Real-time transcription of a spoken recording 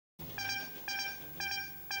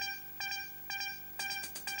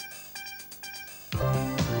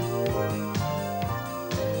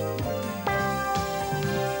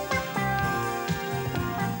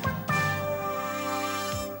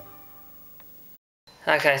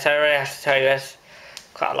Okay, so I really have to tell you there's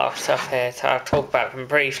quite a lot of stuff here, so I'll talk about them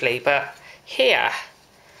briefly. But here,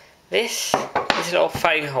 this little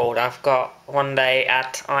phone holder I've got one day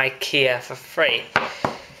at IKEA for free.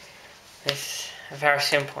 It's very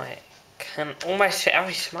simple. It can almost fit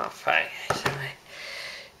every smartphone. So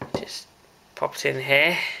I just pop it in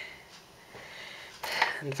here,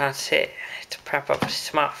 and that's it to prep up a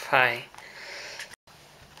smartphone.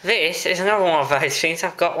 This is another one of those things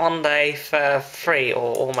I've got one day for free,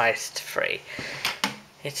 or almost free.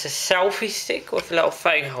 It's a selfie stick with a little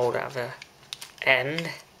phone holder at the end.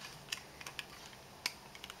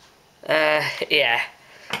 Yeah,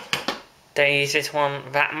 don't use this one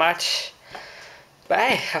that much, but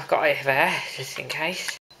hey, I've got it there just in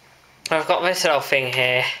case. I've got this little thing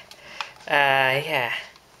here. Yeah.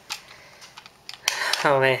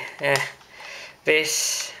 Oh man,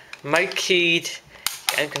 this Mokeed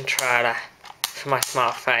game controller for my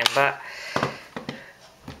smartphone, but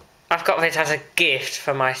I've got this as a gift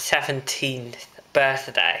for my 17th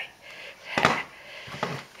birthday.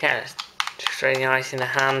 Yeah, it's just really nice in the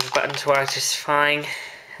hand, buttons work just fine.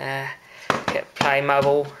 Get play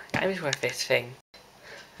mobile games with this thing.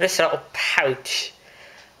 This little pouch,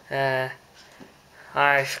 I've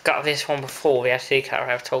got this one before, the SD card,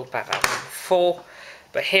 I've talked about that one before,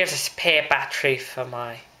 but here's a spare battery for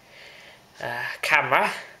my camera,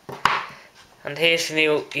 and here's the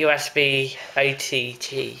new USB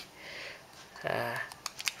OTG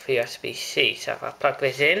for USB-C. So if I plug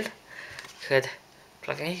this in, could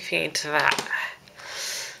plug anything into that.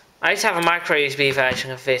 I used to have a micro USB version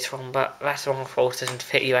of this one, but that's the one of course doesn't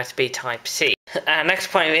fit USB Type-C. Next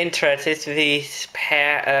point of interest is this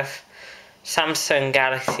pair of Samsung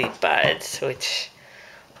Galaxy Buds, which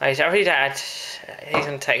I use every day.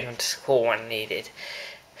 Even take them to school when needed.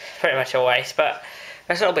 Pretty much always, but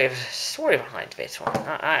there's a little bit of a story behind this one.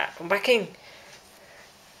 Back in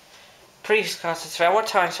previous classes, there were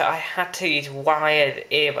times that I had to use wired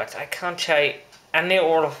earbuds. I can't show you any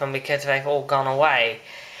all of them because they've all gone away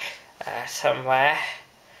somewhere,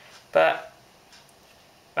 but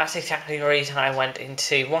that's exactly the reason I went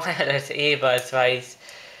into wireless earbuds. Those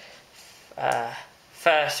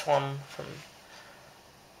first one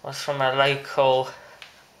was from a local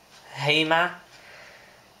HEMA.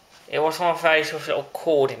 It was one of those with a little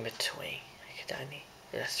cord in between. I could only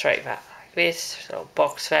illustrate that like this. There's a little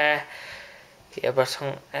box there. Yeah, but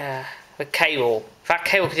on the cable. That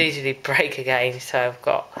cable could easily break again, so I've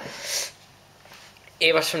got.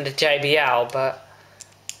 It was from the JBL, but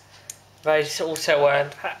those also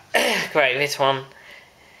weren't great. This one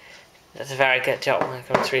does a very good job when it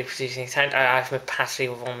comes to reproducing sound. I have a capacity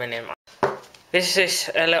of 1 million. This is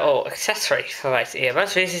a little accessory for those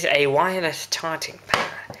earbuds. This is a wireless charging pad.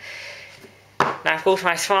 Now, of course,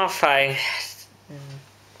 my smartphone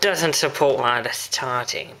doesn't support wireless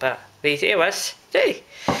charging, but these earbuds do.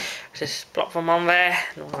 Just plop them on there,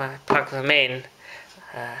 and when I plug them in,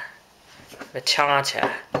 the charger,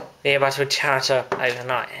 the earbuds would charge up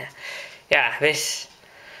overnight. Yeah, this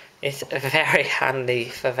is very handy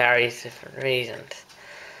for various different reasons.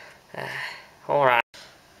 Alright.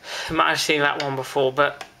 You might have seen that one before,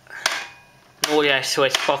 but audio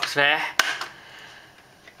switch box there.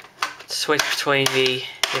 Switch between the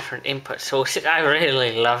different input sources. I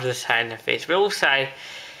really love the sound of this, but also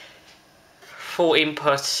 4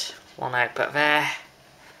 inputs, 1 output there.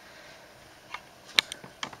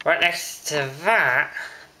 Right next to that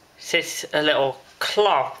sits a little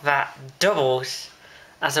clock that doubles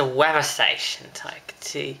as a weather station. So I can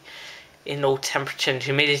see indoor temperature and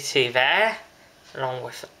humidity there, along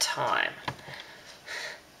with the time.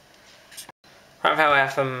 Right there we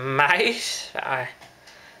have a mouse that I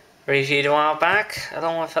reviewed a while back,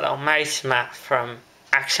 along with a little mouse mat from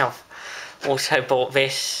Action. I've also bought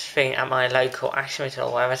this thing at my local Action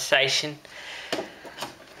little weather station.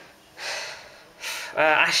 I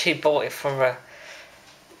actually bought it from a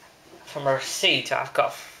receipt that I've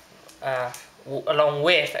got along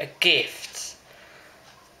with a gift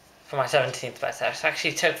for my 17th birthday. So I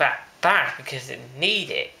actually took that back because I didn't need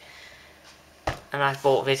it, and I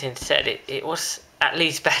bought this instead. It was at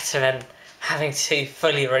least better than having to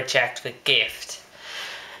fully reject the gift.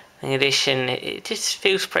 In addition, it just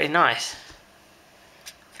feels pretty nice.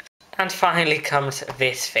 And finally comes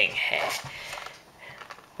this thing here,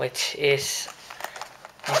 which is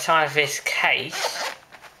inside of this case.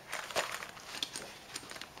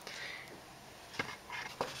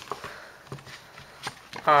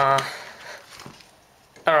 A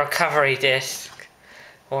recovery disc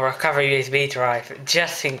or recovery USB drive,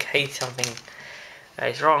 just in case something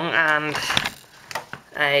goes wrong, and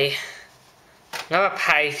another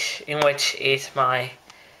page in which is my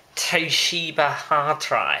Toshiba hard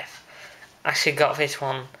drive. I actually got this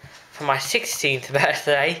one for my 16th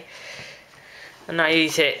birthday, and I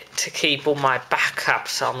use it to keep all my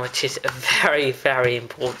backups on, which is very, very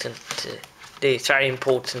important to do. It's very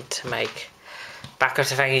important to make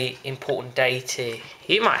backups of any important data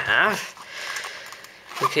you might have,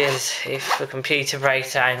 because if the computer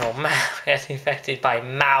breaks down or gets infected by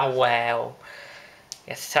malware or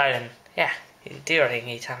gets stolen, yeah, you do really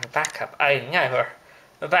need to have a backup. Oh no, we're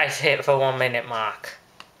about to hit the 1 minute mark.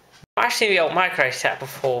 I've seen the old micro set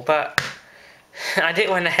before, but I did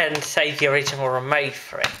went ahead and save the original remote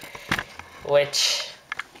for it, which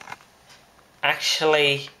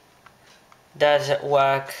actually does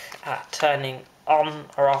work at turning on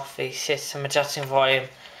or off the system, adjusting volume,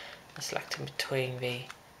 and selecting between the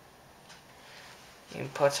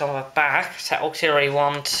inputs on the back. Set auxiliary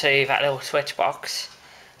 1 to that little switch box,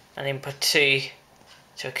 and input 2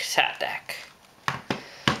 to a cassette deck.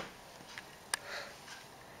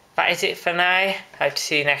 That is it for now. Hope to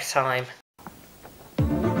see you next time.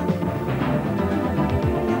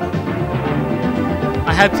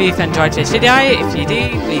 I hope you've enjoyed this video. If you do,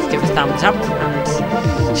 please give a thumbs up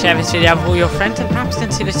and share this video with all your friends, and perhaps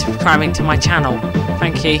consider subscribing to my channel.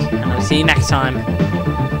 Thank you, and I'll see you next time.